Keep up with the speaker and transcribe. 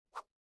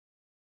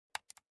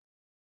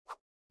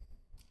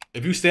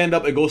If you stand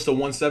up, it goes to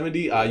 170.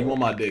 You want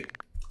my dick.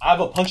 I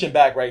have a punching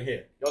bag right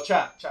here. Yo,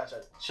 chat.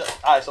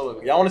 All right, so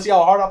look, y'all want to see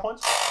how hard I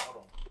punch? Hold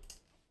on.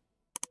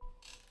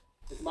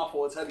 It's my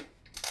fault. It's heavy.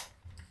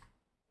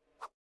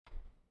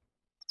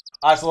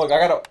 All right, so look, I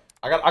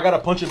got a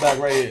punching bag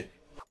right here.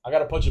 I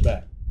got a punching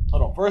bag.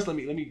 Hold on. First, let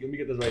me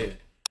get this right here.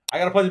 I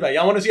got a punching bag.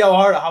 Y'all want to see how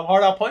hard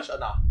I punch or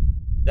nah?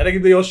 That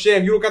nigga be yo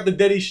Sham. You don't got the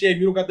daddy. Sham.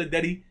 You don't got the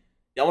daddy.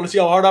 Y'all want to see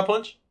how hard I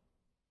punch?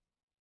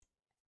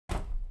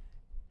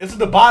 This is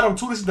the bottom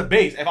too. This is the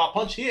base. If I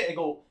punch here,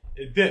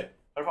 it dip.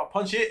 But if I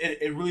punch here,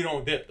 it really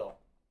don't dip though.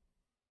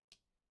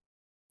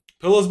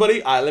 Pillows,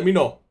 buddy? All right, let me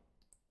know.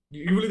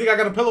 You really think I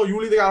got a pillow? You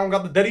really think I don't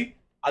got the daddy?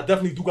 I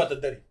definitely do got the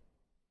daddy.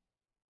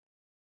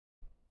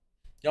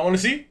 Y'all want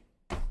to see?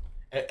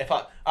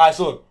 All right,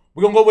 so look,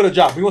 we're going to go with a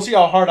jab. We're going to see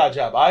how hard I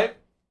jab, all right?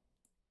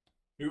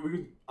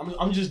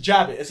 I'm just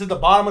jabbing. This is the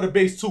bottom of the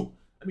base too.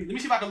 Let me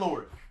see if I can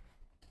lower it.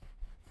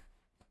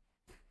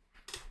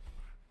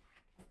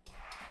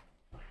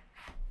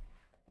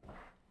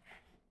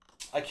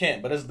 I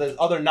can't, but there's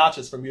other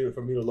notches for me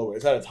to lower.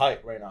 It's at its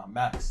height right now,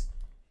 max.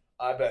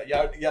 I bet.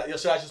 Yeah.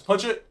 Should I just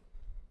punch it?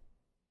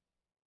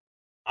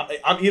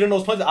 I'm eating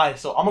those punches. All right,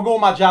 so I'm gonna go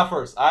with my jab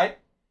first. All right.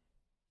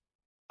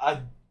 All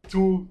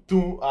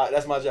right,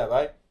 that's my jab. All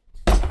right.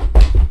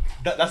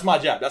 That's my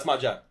jab. That's my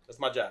jab. That's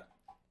my jab.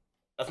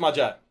 That's my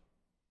jab.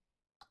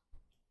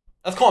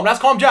 That's calm. That's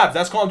calm jabs.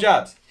 That's calm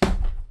jabs.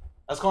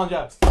 That's calm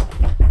jabs.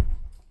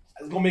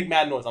 It's gonna make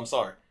mad noise. I'm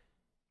sorry.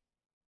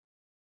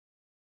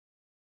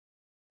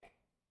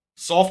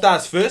 Soft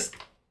ass fist.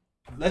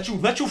 Let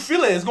you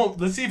feel it.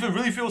 Let's see if it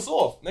really feels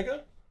soft,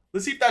 nigga.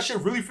 Let's see if that shit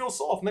really feels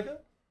soft, nigga.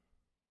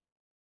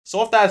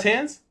 Soft ass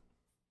hands.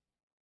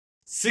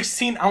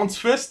 16-ounce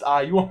fist.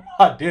 You on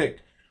my dick.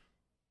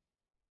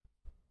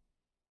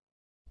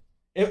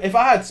 If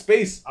I had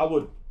space, I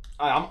would.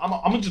 I'm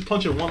gonna just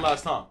punch it one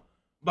last time.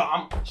 But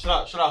should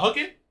I hook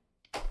it?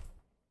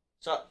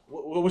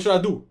 What should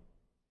I do?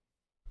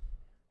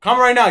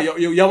 Comment right now.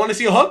 Y'all want to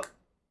see a hook?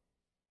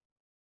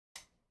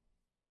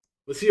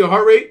 Let's see your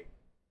heart rate.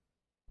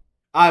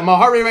 All right, my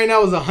heart rate right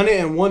now is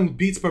 101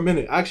 beats per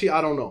minute. Actually, I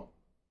don't know.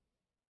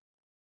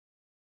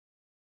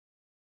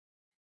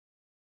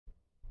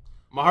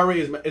 My heart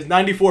rate is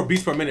 94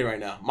 beats per minute right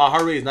now. My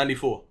heart rate is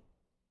 94.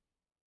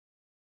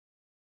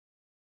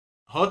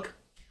 Hook.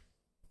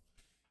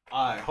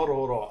 All right, hold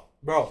on.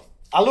 Bro,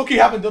 I low-key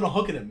haven't done a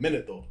hook in a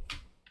minute, though.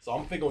 So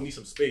I'm thinking I need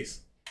some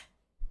space.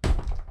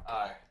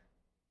 All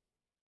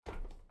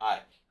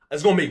right.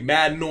 That's going to make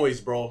mad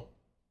noise, bro.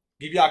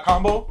 Give y'all a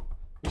combo?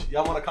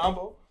 Y'all want a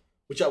combo?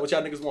 What y'all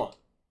niggas want?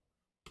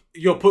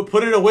 Yo,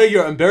 put it away.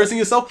 You're embarrassing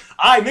yourself.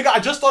 All right, nigga, I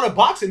just started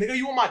boxing. Nigga,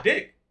 you on my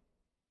dick.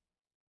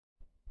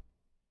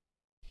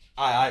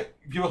 All right.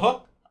 Give a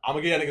hook. I'm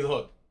going to give y'all niggas a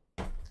hook.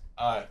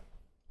 All right.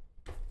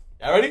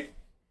 Y'all ready?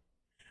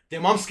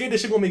 Damn, I'm scared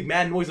this shit gonna make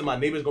mad noise and my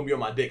neighbor's gonna be on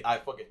my dick. All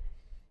right, fuck it.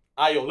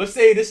 All right, yo, let's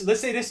say this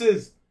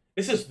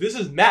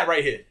is Matt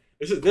right here.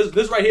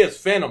 This right here is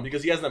Phantom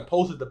because he hasn't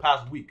posted the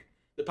past week.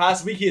 The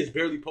past week he has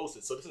barely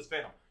posted, so this is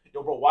Phantom.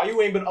 Yo, bro, why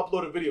you ain't been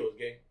uploading videos,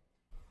 gang?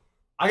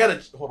 I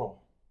gotta hold on. All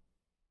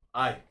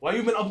right, why you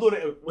ain't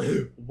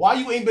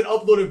been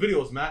uploading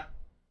videos, Matt?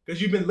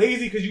 Because you've been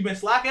lazy? Because you've been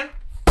slacking?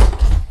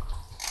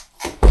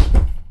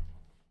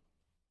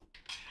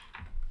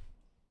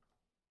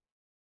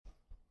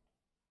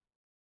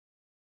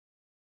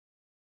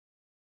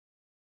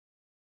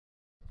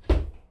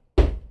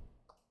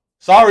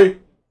 Sorry.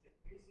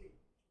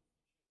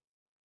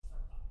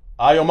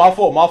 Yo, my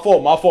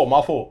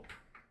fault.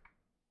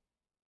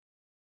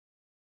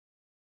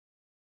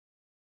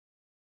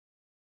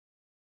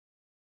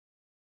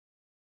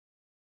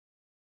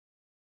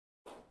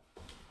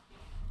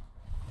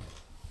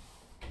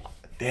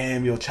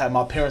 Damn, yo, chat,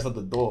 my parents at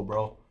the door,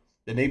 bro.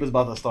 The neighbor's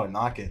about to start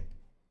knocking.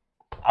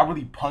 I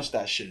really punched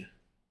that shit.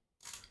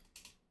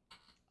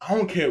 I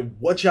don't care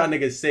what y'all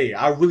niggas say.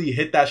 I really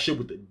hit that shit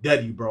with the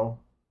daddy, bro.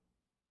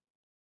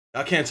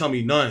 Y'all can't tell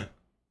me none.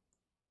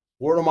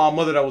 Word on my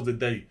mother, that was the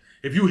daddy.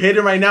 If you hit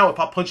it right now, if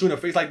I punch you in the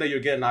face like that, you're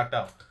getting knocked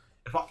out.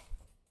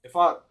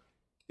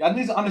 Y'all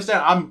need to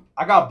understand,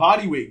 I got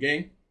body weight,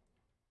 gang.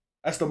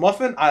 That's the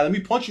muffin. All right, let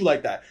me punch you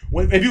like that.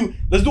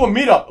 Let's do a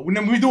meetup.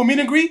 When we do a meet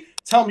and greet,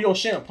 tell me, yo,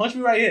 Sham, punch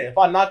me right here. If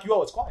I knock you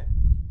out, it's quiet.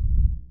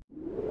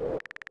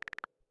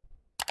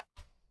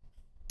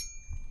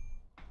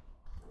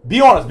 Be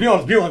honest.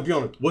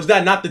 Was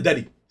that not the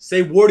daddy?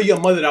 Say word to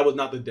your mother that was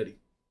not the daddy.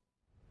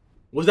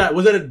 Was that a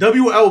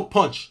WL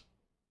punch?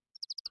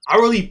 I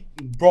really,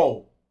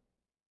 bro.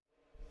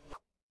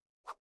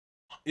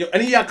 Yo,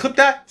 any of y'all clip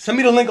that? Send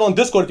me the link on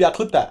Discord if y'all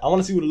clip that. I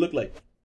want to see what it looked like.